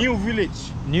 Kampung Baru. New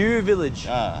village. New village.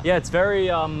 Yeah, it's very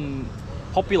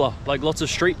popular. Like lots of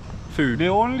street food. The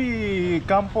only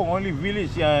kampung, only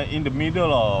village in the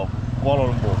middle of Kuala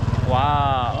Lumpur.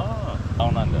 Wow.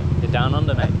 Down under. You're down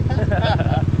under, mate.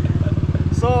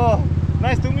 So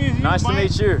nice to meet you. Nice to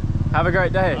meet you. Have a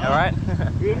great day. All right.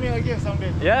 We'll meet again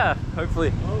someday. Yeah,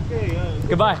 hopefully. Okay.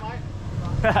 Goodbye.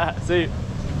 See you.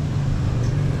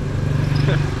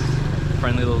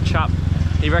 Friendly little chap.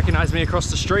 He recognized me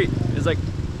across the street. He's like,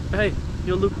 hey,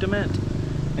 you're Luke Damant.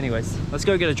 Anyways, let's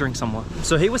go get a drink somewhere.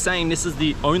 So he was saying this is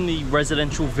the only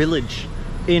residential village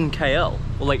in KL,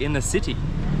 or like in the city.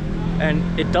 And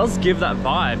it does give that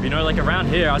vibe, you know, like around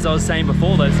here, as I was saying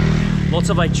before, there's lots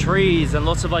of like trees and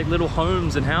lots of like little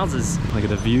homes and houses. Look at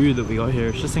the view that we got here.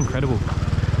 It's just incredible.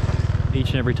 Each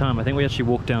and every time. I think we actually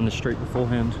walked down the street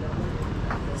beforehand.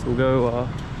 So we'll go, oh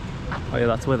yeah,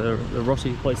 that's where the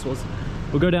roti place was.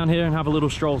 We'll go down here and have a little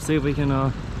stroll, see if we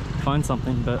can find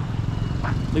something. But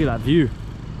look at that view.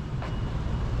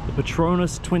 The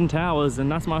Petronas Twin Towers, and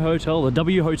that's my hotel, the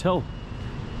W Hotel.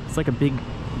 It's like a big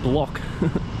block.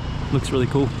 Looks really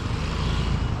cool.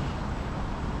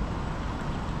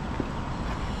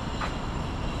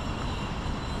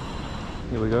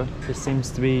 Here we go. This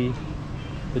seems to be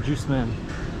the juice man.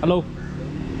 Hello.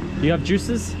 Do you have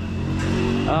juices? Do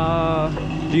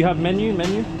you have menu?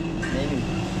 Menu?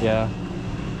 Yeah.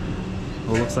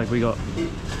 Well, looks like we got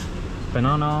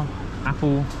banana,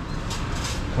 apple.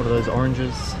 What are those,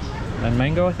 oranges? And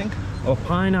mango, I think? Or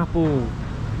pineapple.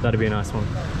 That'd be a nice one.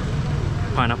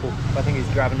 Pineapple. I think he's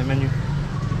grabbing the menu.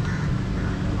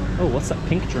 Oh, what's that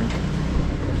pink drink?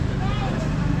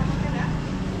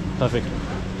 Perfect.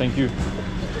 Thank you.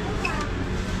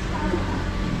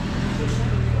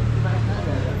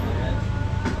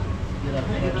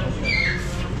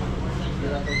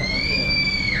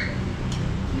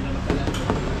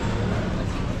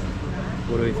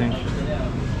 What do we think?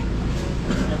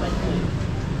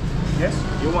 Yes,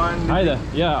 you want? Hi there.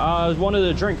 Yeah, I wanted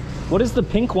a drink. What is the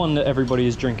pink one that everybody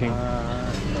is drinking?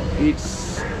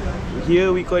 It's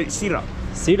here we call it syrup.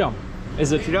 Syrup.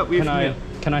 Is it? Syrup with milk.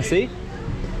 Can I see?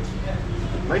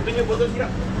 Baik punya botol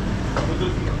syrup. Botol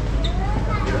syrup.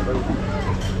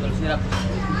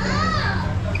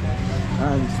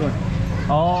 This one.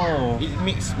 Oh. It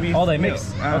mixed with Oh, they milk.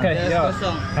 mix. Okay. Yeah.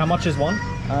 How much is one?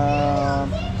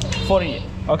 4 ringgit.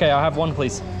 Okay, I'll have one,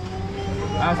 please.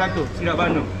 Satu syrup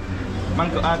Bandung.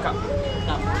 Mangkuk cup.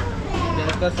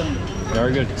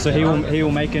 Very good. So he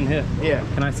will make in here. Yeah.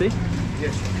 Can I see?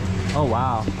 Yes. Oh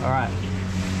wow. All right.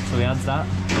 So he adds that.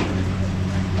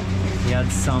 He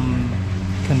adds some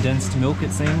condensed milk,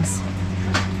 it seems,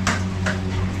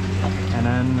 and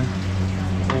then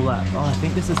all that. Oh, I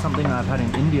think this is something that I've had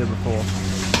in India before.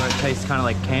 where it tastes kind of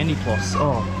like candy floss.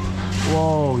 Oh,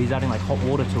 whoa, he's adding like hot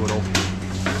water to it all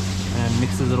and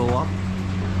mixes it all up.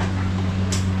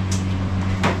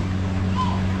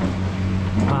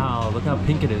 Wow, look how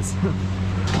pink it is.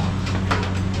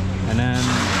 And then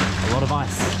a lot of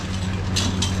ice.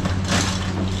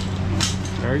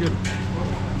 Very good.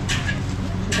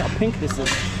 Look how pink this is.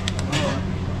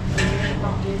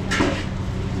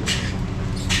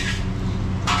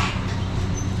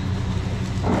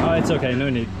 Oh, it's okay, no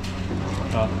need.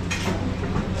 Oh.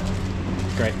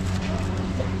 Great.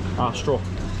 Ah, straw.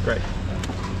 Great.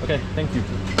 Okay, thank you.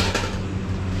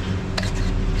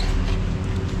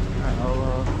 Alright,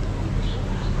 I'll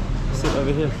sit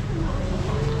over here.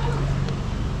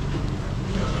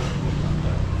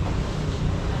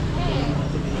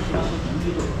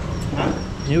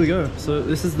 Here we go. So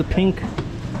this is the pink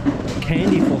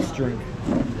candy floss drink.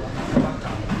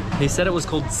 He said it was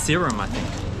called serum, I think.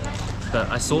 But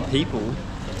I saw people,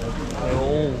 they were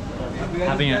all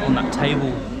having it on that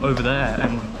table over there,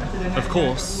 and of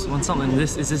course, when something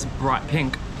is this bright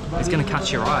pink, it's gonna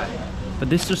catch your eye. But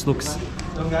this just looks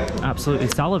absolutely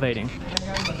salivating.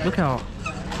 Look how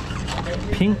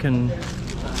pink and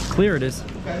clear it is.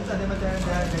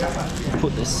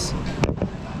 Put this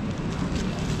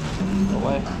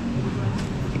away.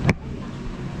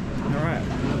 Alright.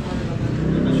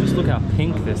 Just look how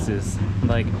pink this is.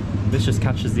 Like, this just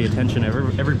catches the attention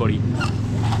of everybody.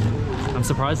 I'm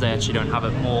surprised they actually don't have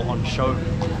it more on show,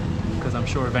 because I'm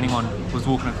sure if anyone was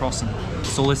walking across and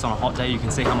saw this on a hot day, you can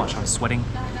see how much I'm sweating.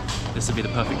 This would be the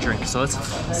perfect drink. So let's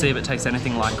see if it tastes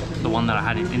anything like the one that I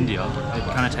had in India. It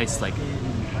kind of tastes like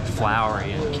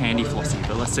flowery and candy flossy,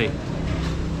 but let's see.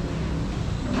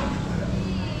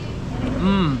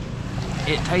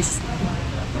 It tastes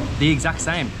the exact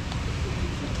same.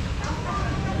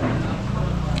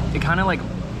 It kind of like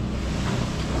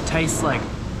tastes like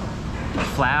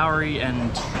flowery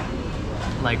and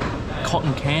like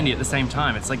cotton candy at the same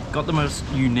time. It's like got the most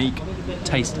unique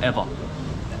taste ever.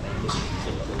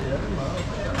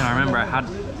 And I remember I had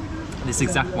this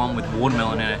exact one with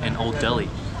watermelon in it in Old Delhi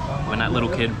when that little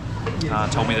kid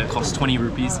told me that it cost 20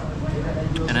 rupees,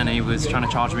 and then he was trying to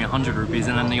charge me 100 rupees,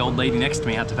 and then the old lady next to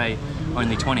me had to pay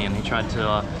only 20, and he tried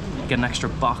to get an extra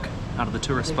buck out of the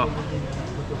tourist. But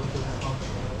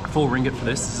 4 ringgit for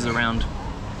this is around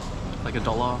like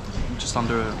 $1, just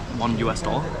under $1 US.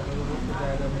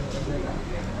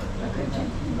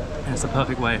 And it's the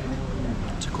perfect way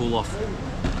to cool off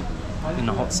in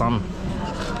the hot sun.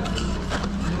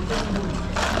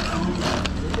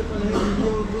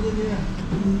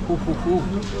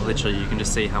 Literally, you can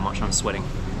just see how much I'm sweating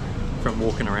from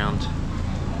walking around,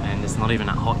 and it's not even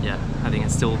that hot yet. I think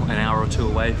it's still an hour or two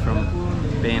away from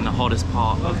being the hottest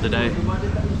part of the day.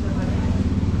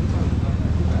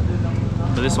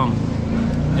 But this one,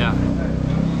 yeah,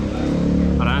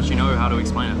 I don't actually know how to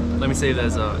explain it. Let me see if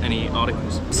there's any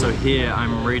articles. So here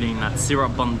I'm reading that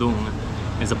Sirap Bandung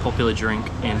is a popular drink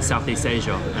in Southeast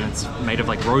Asia, and it's made of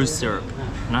like rose syrup.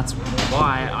 And that's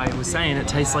why I was saying it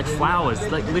tastes like flowers,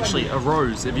 like literally a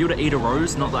rose. If you were to eat a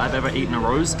rose, not that I've ever eaten a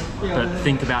rose, but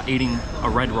think about eating a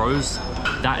red rose,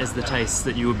 that is the taste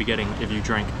that you would be getting if you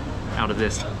drank out of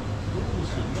this.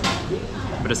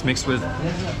 But it's mixed with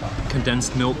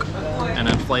condensed milk and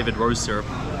then flavored rose syrup,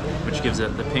 which gives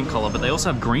it the pink color. But they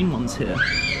also have green ones here.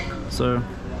 So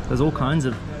there's all kinds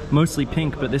of, mostly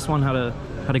pink, but this one had a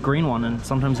green one, and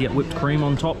sometimes you get whipped cream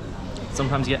on top,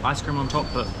 sometimes you get ice cream on top,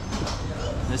 but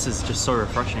this is just so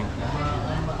refreshing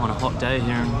on a hot day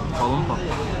here in Kuala Lumpur.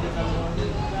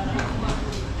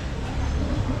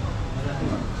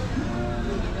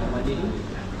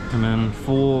 And then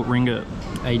 4 ringgit,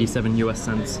 87 US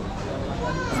cents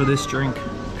for this drink.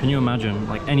 Can you imagine,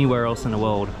 like anywhere else in the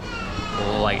world,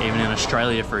 or like even in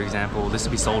Australia for example, this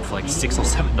would be sold for like $6 or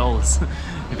 $7.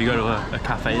 If you go to a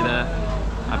cafe there,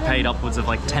 I've paid upwards of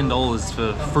like $10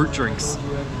 for fruit drinks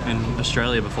in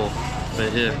Australia before,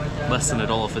 but here, less than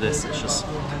 $1 for this. It's just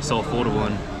so affordable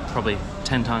and probably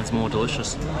 10 times more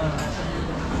delicious.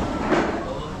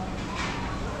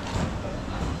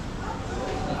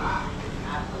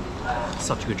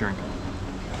 Such a good drink.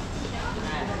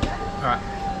 Alright,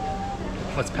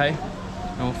 let's pay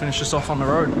and we'll finish this off on the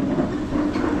road.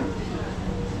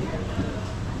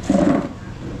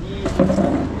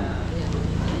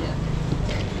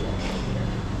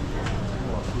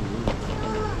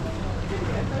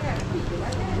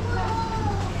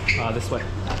 This way.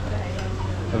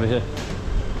 Over here.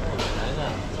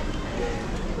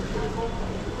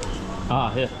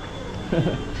 Ah, here.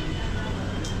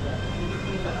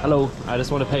 Hello, I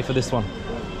just want to pay for this one.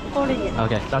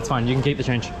 Okay, that's fine. You can keep the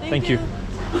change. Thank you.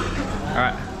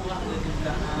 Alright.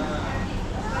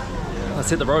 Let's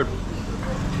hit the road.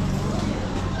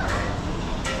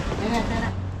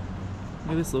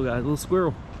 Look at this little guy, little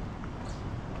squirrel.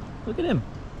 Look at him.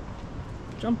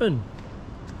 Jumping.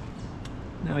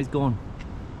 Now he's gone.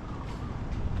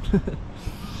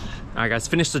 Alright guys,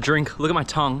 finished the drink. Look at my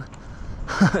tongue.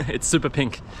 It's super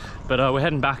pink. But we're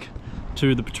heading back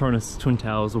to the Petronas Twin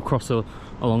Towers. We'll cross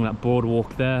along that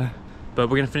boardwalk there. But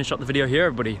we're gonna finish up the video here,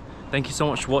 everybody. Thank you so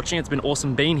much for watching. It's been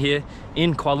awesome being here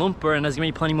in Kuala Lumpur, and there's gonna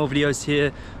be plenty more videos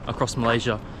here across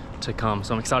Malaysia to come.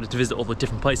 So I'm excited to visit all the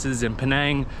different places in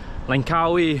Penang,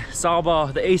 Langkawi,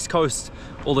 Sabah, the East Coast,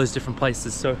 all those different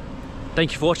places. So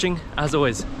thank you for watching. As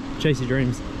always, chase your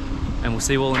dreams, and we'll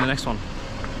see you all in the next one.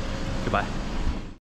 Goodbye.